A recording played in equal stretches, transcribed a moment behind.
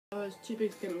guys,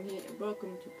 Chipix here, and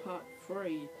welcome to part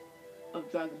 3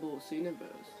 of Dragon Ball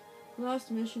Xenoverse.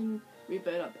 Last mission, we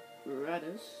beat up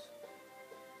RADITZ.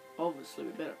 Obviously,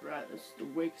 we beat up RADITZ, the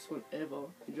weakest one ever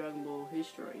in Dragon Ball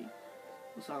history,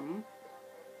 or something.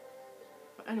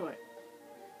 But anyway,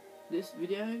 this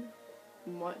video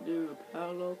might do a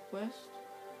parallel quest,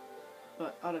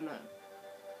 but I don't know.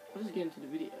 Let's get into the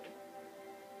video.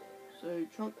 So,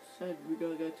 Trunks said we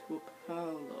gotta go to a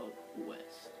parallel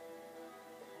quest.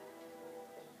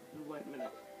 Wait a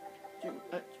minute. Gym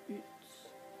attributes.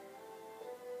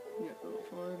 Yeah, we'll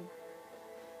find.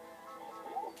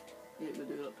 Yeah, we'll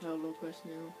do a parallel quest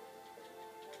now.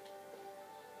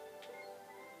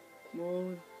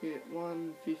 More, get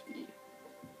 $150.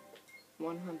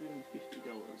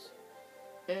 $150.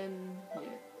 And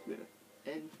yeah, we're gonna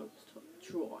end from this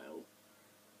trial.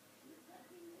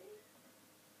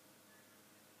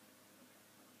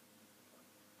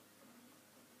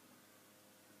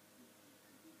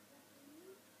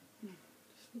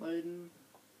 Loading.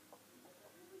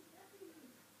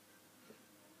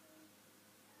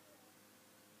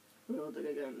 We're all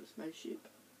gonna go on the spaceship.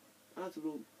 That's a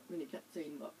little mini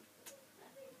cutscene, but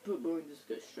pretty boring, just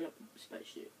go straight up the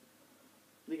spaceship.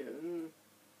 They go, do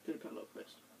the parallel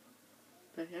quest.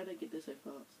 But how'd they get there so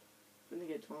fast? When they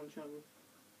get time travel?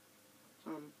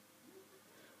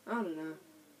 I don't know.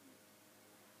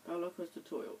 Parallel quest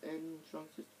tutorial, and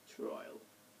Trunks' trial.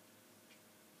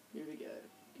 Here we go.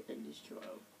 End this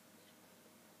trial.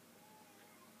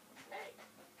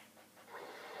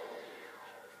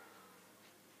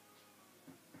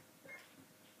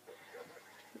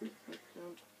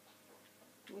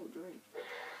 Oh, drink.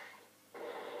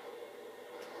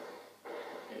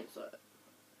 Inside.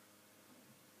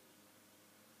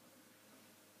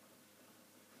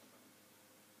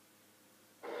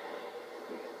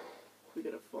 We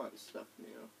gotta find stuff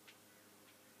now.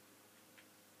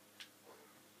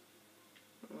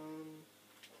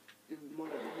 There's one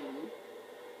over here.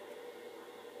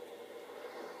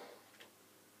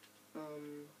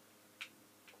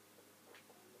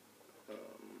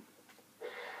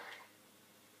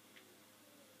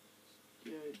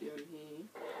 Let's go down here.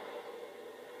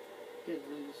 Get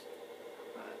these.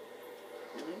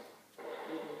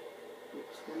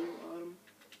 Extreme item.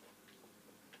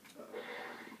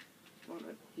 One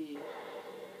up here.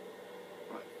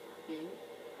 Right here.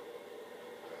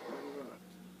 One right.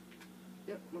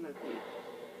 Yep, one over here.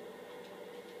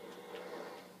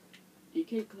 You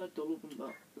can't collect all of them,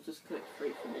 but let's just collect 3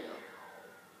 for now.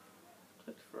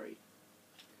 Collect 3.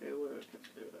 Okay, where I can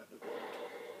do that.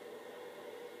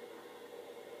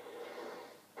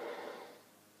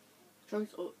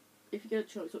 Trunks, or if you get a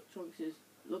chance, what Trunks is,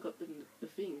 look up in the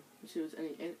thing and see if there's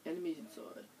any enemies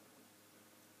inside.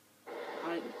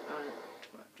 I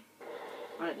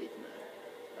don't need to know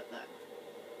about that.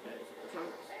 Okay, so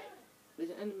Trunks,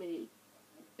 there's an enemy.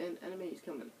 An enemy is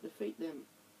coming. Defeat them.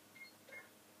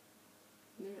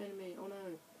 New enemy. Oh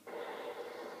no.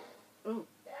 Oh.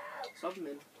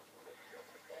 Subman.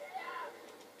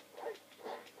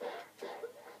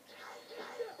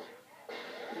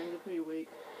 Yeah, they're pretty weak.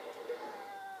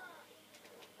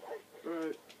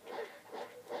 Bro.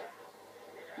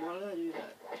 Why did I do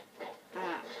that?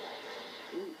 Ah.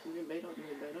 Ooh, I'm getting bait up.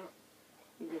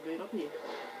 I'm getting bait up here.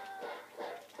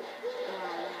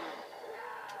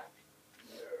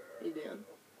 He's down.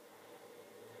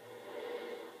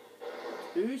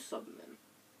 2 Submen.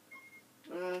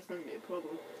 That's not gonna be a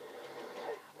problem.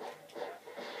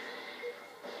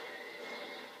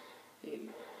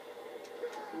 In.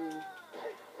 Ooh.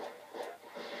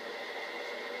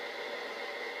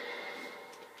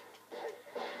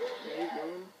 There you go.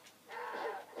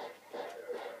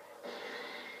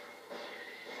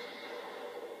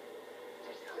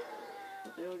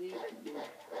 What the hell do you do?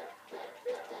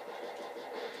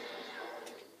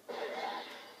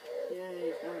 Yay,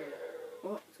 he's done.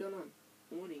 What's going on?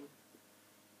 Warning.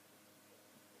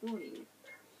 Warning.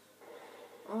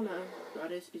 Oh no,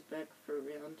 RADITZ is back for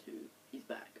round 2. He's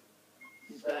back.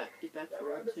 He's back. He's back for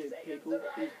round 2, people.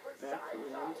 He's back for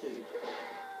round 2.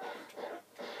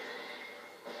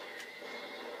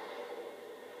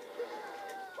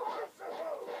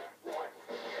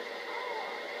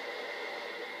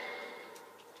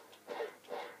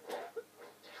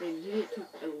 And he took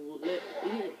a lip. He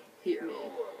didn't hit me.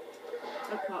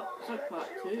 It's like part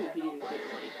 2, he didn't hit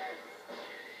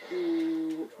me.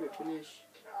 Ooh, quick finish.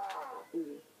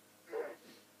 Ooh.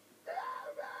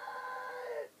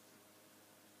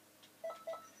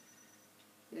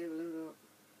 Yeah, load it up.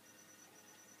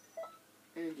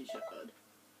 Energy shard.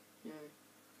 Yeah.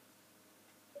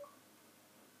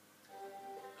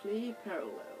 Clear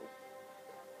parallel.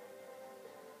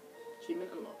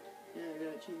 Achievement unlocked. Yeah, I got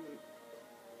an achievement.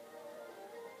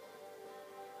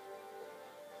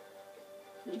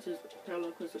 This is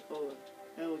parallel quest of forward.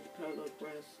 How would you parallel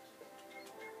quest?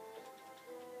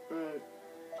 Right.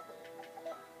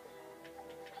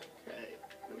 Okay.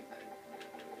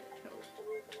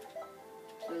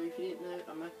 So if you didn't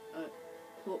know, I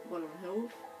put one on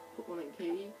health, put one on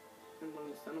key, and one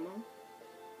on stamina.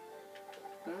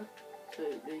 Right? So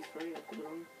these three I put it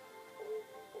on.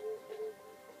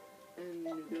 And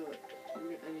you got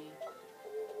any?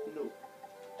 Nope.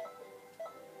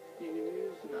 Any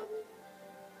moves? No.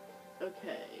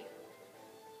 Okay.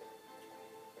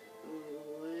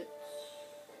 Let's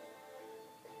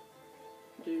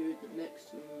do the next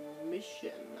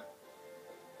mission.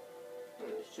 Let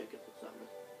me just check it for something.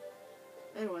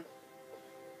 Anyway,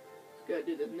 let's go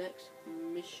do the next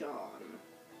mission.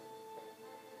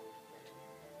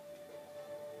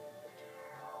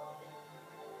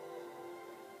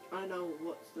 I know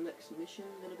what's the next mission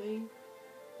gonna be,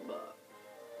 but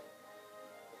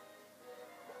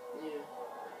yeah.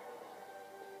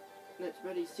 And it's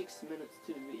already 6 minutes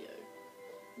to the video,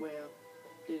 where I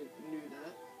didn't knew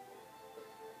that.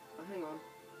 Oh, hang on.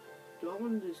 Do I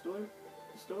want to do the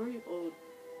story or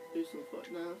do some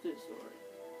fight? No, let's do the story.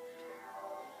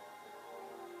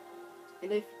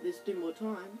 And if there's 2 more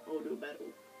time, I'll do a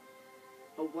battle.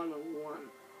 A one-on-one,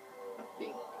 I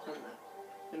think, on that.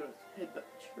 And let's head back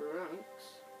to Trunks.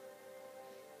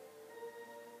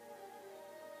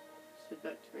 Let's head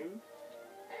back to him.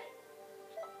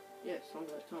 Yes, on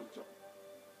that time clock.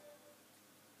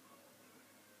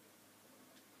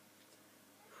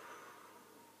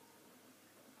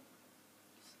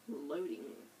 It's loading.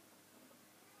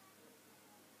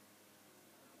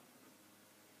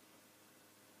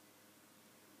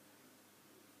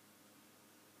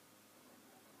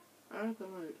 I have to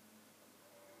load.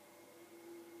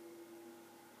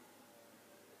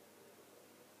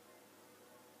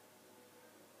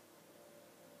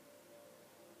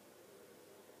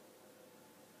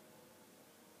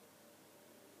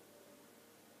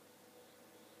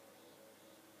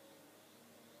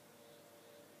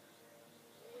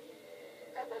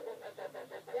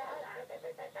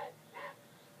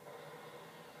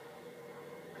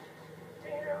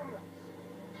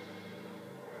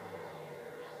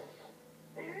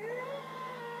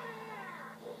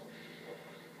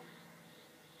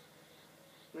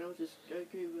 Now just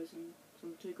Goku versus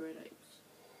some 2 Great Apes.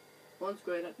 One's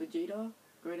Great Ape Vegeta,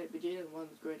 and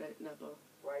one's Great Ape Nappa.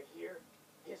 Right here,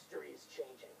 history is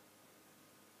changing.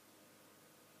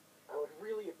 I would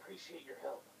really appreciate your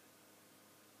help.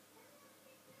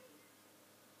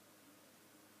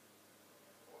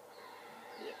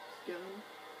 Yeah, it's going.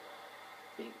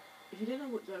 If you didn't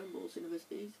know what Dragon Ball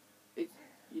Xenoverse is, it's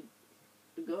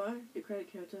the guy, your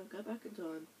creative character, go back in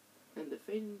time and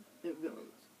defeat the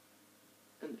villains.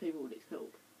 And the people would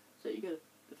help. So you gotta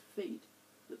defeat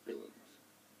the villains.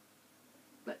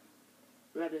 Like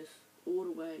Raditz all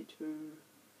the way to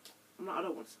I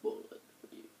don't want to spoil it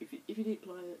for you. If you did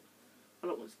play it, I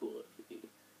don't want to spoil it for you.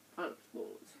 I don't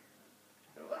spoil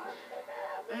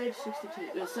it. Age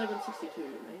 62, 762,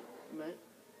 mate.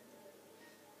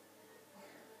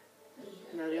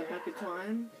 Now you go back in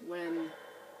time when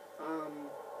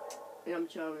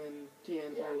Yamcha and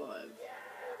Tien are alive.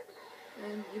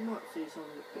 And you might see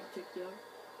something particular.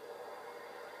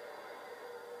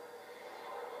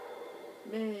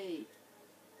 May!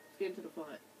 Let's get into the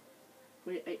fight.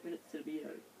 We're 8 minutes to the video.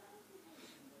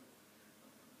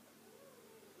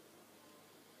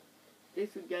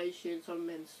 Disengage some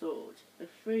men's swords.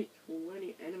 Defeat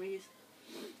 20 enemies.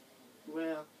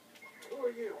 Well. Who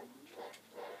are you?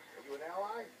 Are you an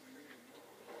ally?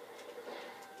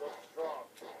 Look strong.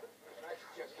 Nice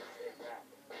gesture saying that.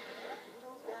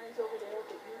 Those guys over there with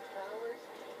the huge powers?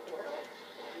 Well,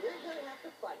 you're gonna have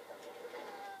to fight them.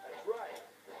 That's right.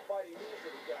 Fighting these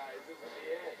little guys isn't the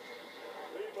end.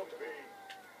 Leave them be.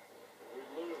 We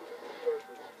lose, the Earth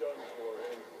is done for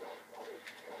anyway.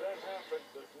 If that happens,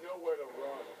 there's nowhere to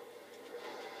run.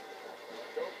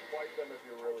 Don't fight them if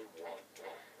you really want.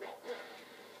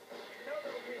 No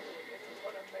little people isn't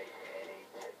gonna make any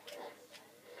difference.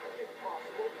 If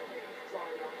possible, please try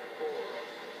not to bore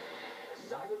us. The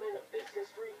Cybermen of this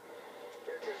history,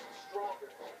 they're just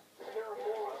stronger. And there are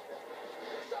more of them.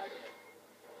 The Cybermen.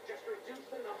 Just reduce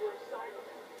the number of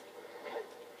Cybermen.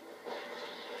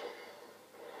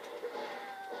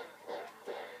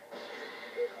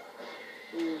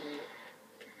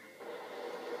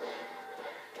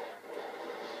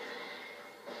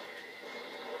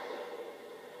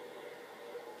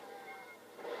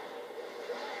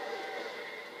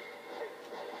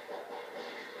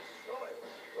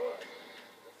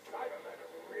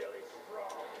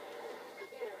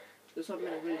 there's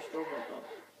something really strong on top.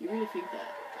 You really think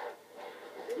that?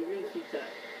 You really think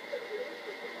that?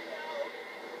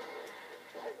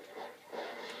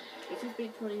 Is this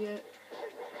big 20 yet?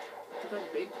 Is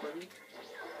that big 20?